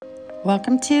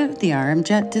Welcome to the RM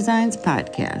Jet Designs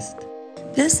podcast.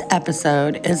 This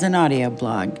episode is an audio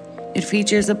blog. It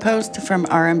features a post from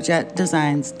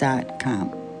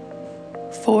rmjetdesigns.com.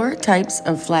 4 types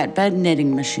of flatbed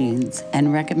knitting machines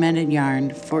and recommended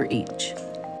yarn for each.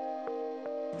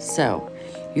 So,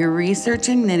 you're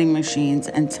researching knitting machines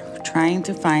and trying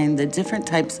to find the different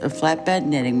types of flatbed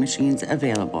knitting machines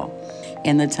available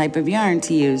and the type of yarn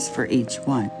to use for each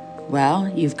one.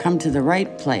 Well, you've come to the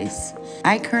right place.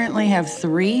 I currently have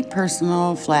 3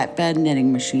 personal flatbed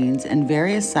knitting machines in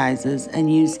various sizes and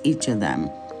use each of them.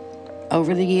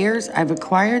 Over the years, I've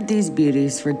acquired these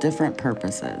beauties for different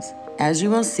purposes. As you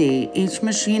will see, each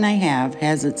machine I have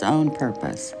has its own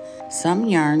purpose. Some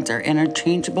yarns are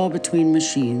interchangeable between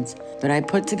machines, but I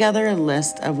put together a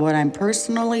list of what I'm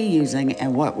personally using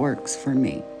and what works for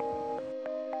me.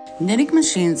 Knitting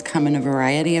machines come in a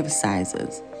variety of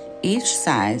sizes. Each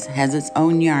size has its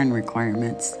own yarn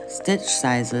requirements, stitch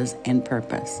sizes, and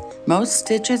purpose. Most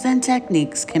stitches and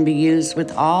techniques can be used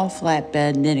with all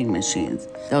flatbed knitting machines,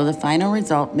 though the final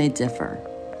result may differ.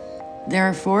 There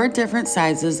are 4 different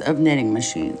sizes of knitting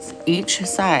machines. Each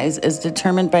size is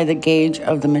determined by the gauge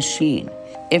of the machine.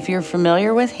 If you're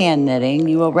familiar with hand knitting,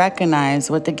 you will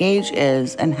recognize what the gauge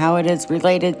is and how it is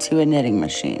related to a knitting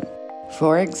machine.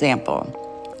 For example,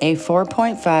 a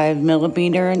 4.5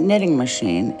 millimeter knitting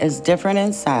machine is different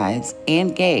in size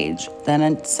and gauge than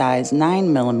a size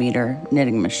 9 millimeter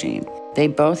knitting machine. They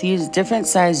both use different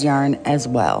size yarn as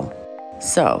well.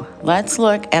 So, let's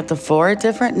look at the 4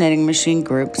 different knitting machine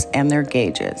groups and their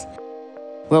gauges.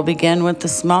 We'll begin with the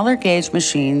smaller gauge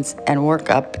machines and work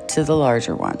up to the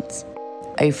larger ones.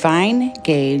 A fine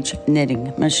gauge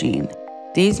knitting machine.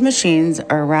 These machines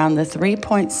are around the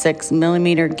 3.6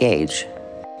 millimeter gauge.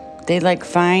 They like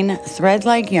fine,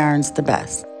 thread-like yarns the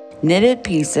best. Knitted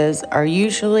pieces are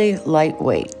usually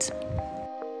lightweight.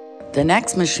 The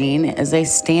next machine is a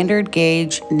standard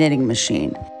gauge knitting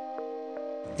machine.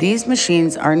 These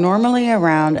machines are normally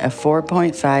around a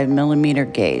 4.5 millimeter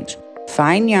gauge.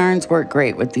 Fine yarns work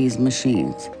great with these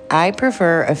machines. I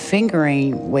prefer a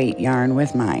fingering weight yarn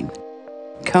with mine.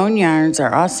 Cone yarns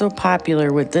are also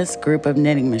popular with this group of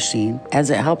knitting machine as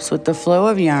it helps with the flow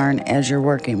of yarn as you're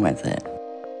working with it.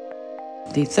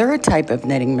 The third type of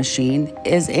knitting machine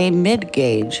is a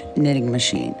mid-gauge knitting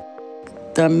machine.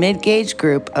 The mid-gauge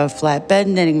group of flatbed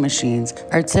knitting machines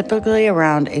are typically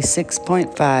around a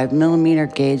 6.5 millimeter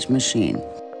gauge machine.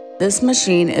 This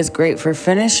machine is great for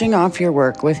finishing off your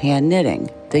work with hand knitting.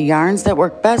 The yarns that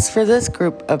work best for this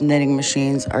group of knitting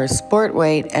machines are sport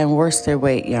weight and worsted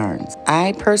weight yarns.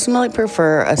 I personally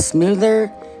prefer a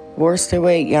smoother worsted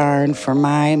weight yarn for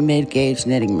my mid-gauge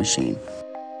knitting machine.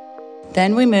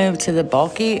 Then we move to the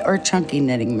bulky or chunky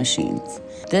knitting machines.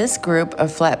 This group of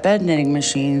flatbed knitting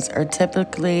machines are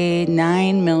typically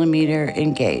 9 millimeter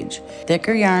in gauge.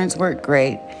 Thicker yarns work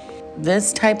great.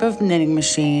 This type of knitting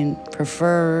machine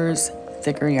prefers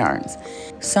thicker yarns.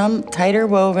 Some tighter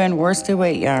woven worsted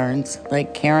weight yarns,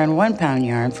 like Caron 1-pound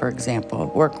yarn for example,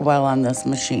 work well on this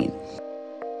machine.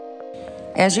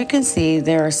 As you can see,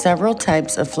 there are several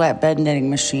types of flatbed knitting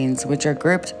machines which are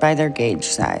grouped by their gauge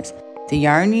size. The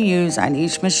yarn you use on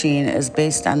each machine is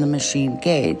based on the machine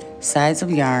gauge, size of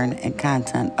yarn, and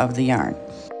content of the yarn.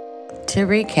 To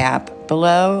recap,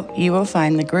 below you will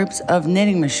find the groups of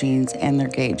knitting machines and their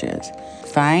gauges.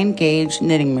 Fine gauge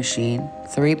knitting machine,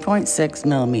 3.6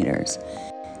 millimeters.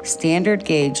 Standard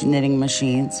gauge knitting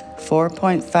machines,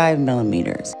 4.5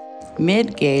 millimeters.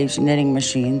 Mid-gauge knitting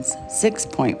machines,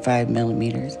 6.5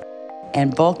 millimeters.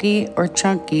 And bulky or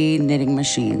chunky knitting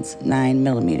machines, 9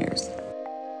 millimeters.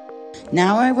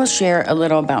 Now I will share a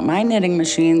little about my knitting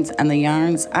machines and the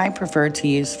yarns I prefer to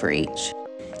use for each.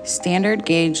 Standard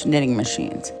gauge knitting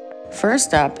machines.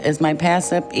 First up is my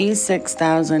Passip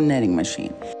E6000 knitting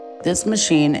machine. This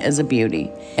machine is a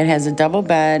beauty. It has a double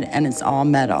bed and it's all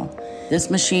metal. This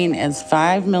machine is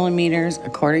 5 millimeters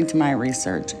according to my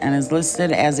research and is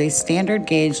listed as a standard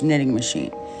gauge knitting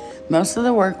machine. Most of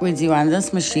the work we do on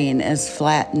this machine is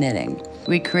flat knitting.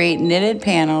 We create knitted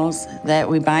panels that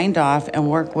we bind off and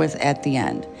work with at the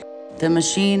end. The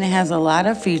machine has a lot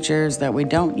of features that we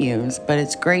don't use, but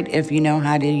it's great if you know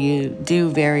how to do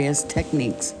various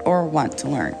techniques or want to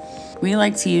learn. We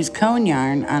like to use cone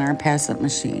yarn on our Passip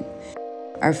machine.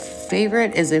 Our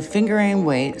favorite is a fingering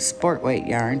weight, sport weight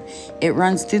yarn. It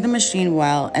runs through the machine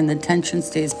well and the tension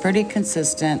stays pretty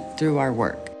consistent through our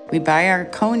work. We buy our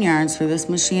cone yarns for this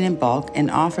machine in bulk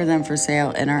and offer them for sale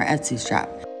in our Etsy shop.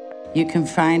 You can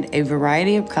find a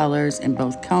variety of colors in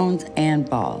both cones and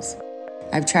balls.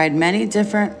 I've tried many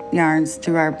different yarns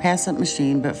through our Passip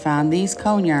machine but found these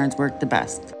cone yarns work the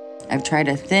best. I've tried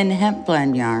a thin hemp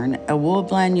blend yarn, a wool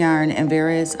blend yarn, and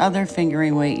various other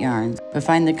fingering weight yarns, but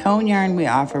find the cone yarn we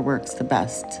offer works the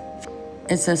best.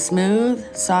 It's a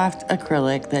smooth, soft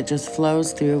acrylic that just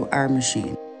flows through our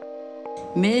machine.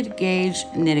 Mid-gauge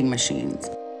knitting machines.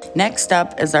 Next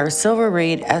up is our Silver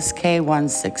Reed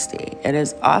SK160. It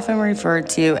is often referred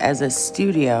to as a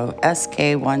Studio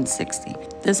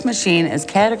SK160. This machine is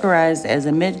categorized as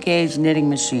a mid-gauge knitting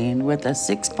machine with a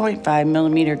 6.5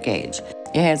 millimeter gauge.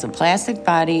 It has a plastic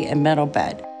body and metal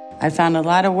bed. I found a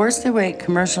lot of worsted weight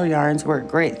commercial yarns work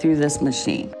great through this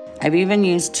machine. I've even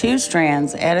used 2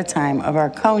 strands at a time of our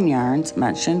cone yarns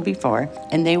mentioned before,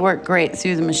 and they work great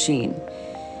through the machine.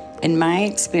 In my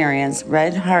experience,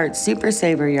 Red Heart Super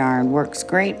Saver yarn works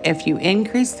great if you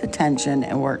increase the tension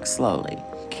and work slowly.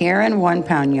 Karen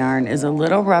 1-pound yarn is a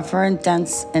little rougher and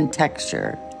dense in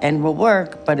texture and will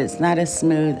work, but it's not as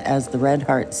smooth as the Red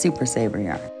Heart Super Saver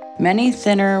yarn. Many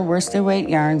thinner worsted weight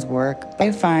yarns work, but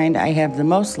I find I have the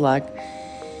most luck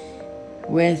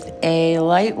with a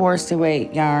light worsted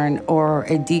weight yarn or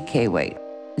a DK weight.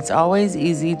 It's always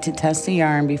easy to test a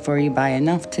yarn before you buy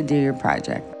enough to do your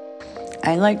project.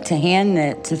 I like to hand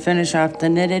knit to finish off the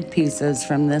knitted pieces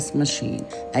from this machine.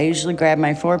 I usually grab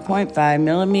my 4.5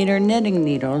 millimeter knitting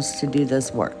needles to do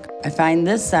this work. I find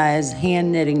this size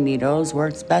hand knitting needles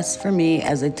works best for me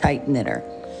as a tight knitter.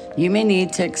 You may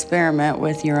need to experiment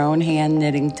with your own hand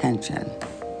knitting tension.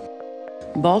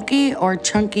 Bulky or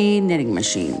chunky knitting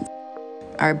machines.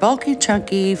 Our bulky,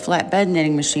 chunky, flatbed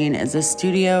knitting machine is a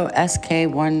Studio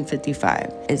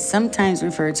SK155. It's sometimes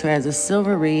referred to as a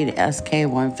Silver Reed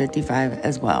SK155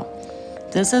 as well.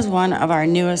 This is one of our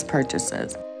newest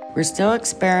purchases. We're still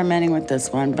experimenting with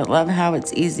this one, but love how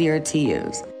it's easier to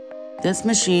use. This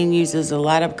machine uses a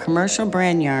lot of commercial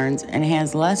brand yarns and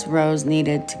has less rows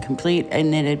needed to complete a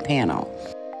knitted panel.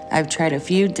 I've tried a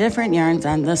few different yarns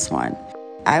on this one.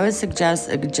 I would suggest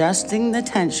adjusting the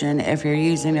tension if you're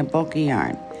using a bulky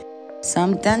yarn.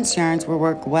 Some dense yarns will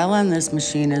work well on this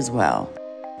machine as well.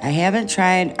 I haven't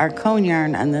tried our cone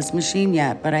yarn on this machine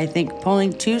yet, but I think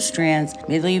pulling 2 strands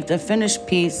may leave the finished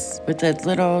piece with a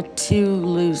little too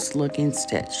loose looking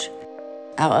stitch.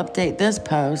 I'll update this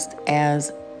post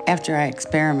after I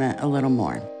experiment a little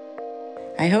more.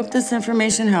 I hope this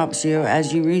information helps you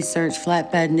as you research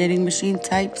flatbed knitting machine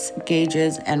types,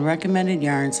 gauges, and recommended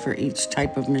yarns for each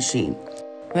type of machine.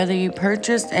 Whether you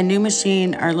purchased a new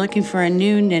machine, are looking for a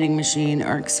new knitting machine,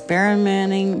 or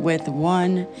experimenting with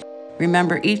one,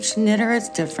 remember each knitter is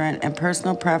different and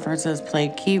personal preferences play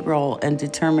a key role in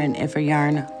determining if a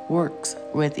yarn works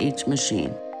with each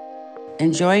machine.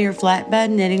 Enjoy your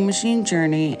flatbed knitting machine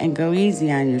journey and go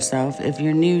easy on yourself if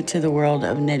you're new to the world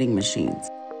of knitting machines.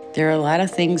 There are a lot of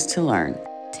things to learn.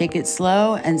 Take it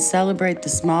slow and celebrate the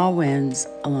small wins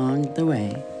along the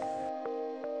way.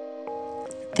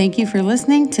 Thank you for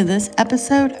listening to this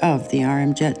episode of the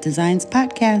RM Jet Designs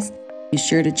podcast. Be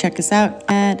sure to check us out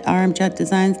at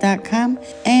rmjetdesigns.com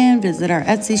and visit our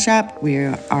Etsy shop.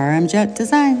 We're RM Jet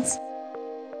Designs.